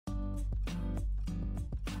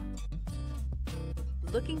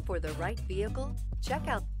Looking for the right vehicle? Check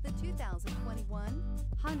out the 2021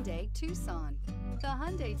 Hyundai Tucson. The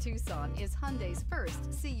Hyundai Tucson is Hyundai's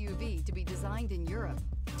first CUV to be designed in Europe.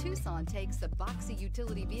 Tucson takes a boxy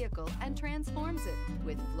utility vehicle and transforms it.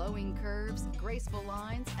 With flowing curves, graceful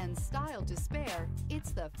lines, and style to spare,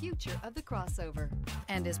 it's the future of the crossover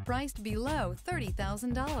and is priced below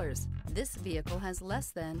 $30,000. This vehicle has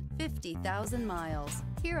less than 50,000 miles.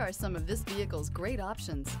 Here are some of this vehicle's great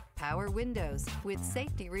options: power windows with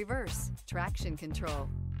safety reverse, traction control,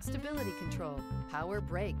 stability control, power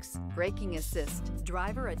brakes, braking assist,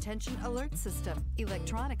 driver attention alert system,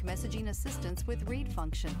 electronic messaging assistance with read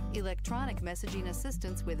function, electronic messaging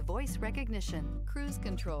assistance with voice recognition, cruise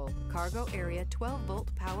control, cargo area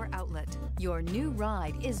 12-volt power outlet. Your new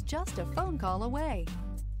ride is just a phone call away.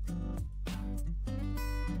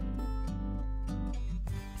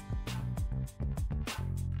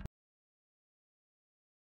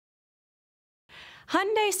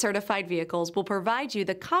 Hyundai certified vehicles will provide you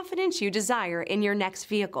the confidence you desire in your next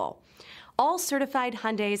vehicle. All certified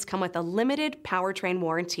Hyundais come with a limited powertrain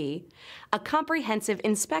warranty, a comprehensive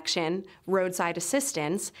inspection, roadside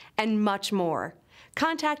assistance, and much more.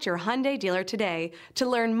 Contact your Hyundai dealer today to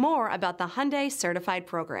learn more about the Hyundai Certified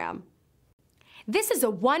Program. This is a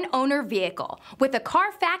one-owner vehicle with a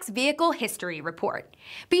Carfax Vehicle History Report.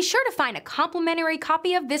 Be sure to find a complimentary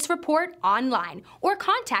copy of this report online or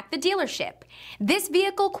contact the dealership. This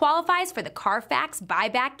vehicle qualifies for the Carfax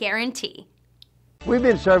Buyback Guarantee. We've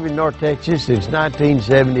been serving North Texas since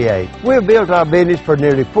 1978. We've built our business for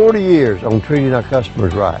nearly 40 years on treating our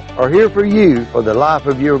customers right. Are here for you for the life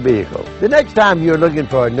of your vehicle. The next time you're looking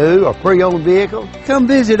for a new or pre-owned vehicle, come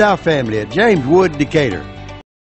visit our family at James Wood Decatur.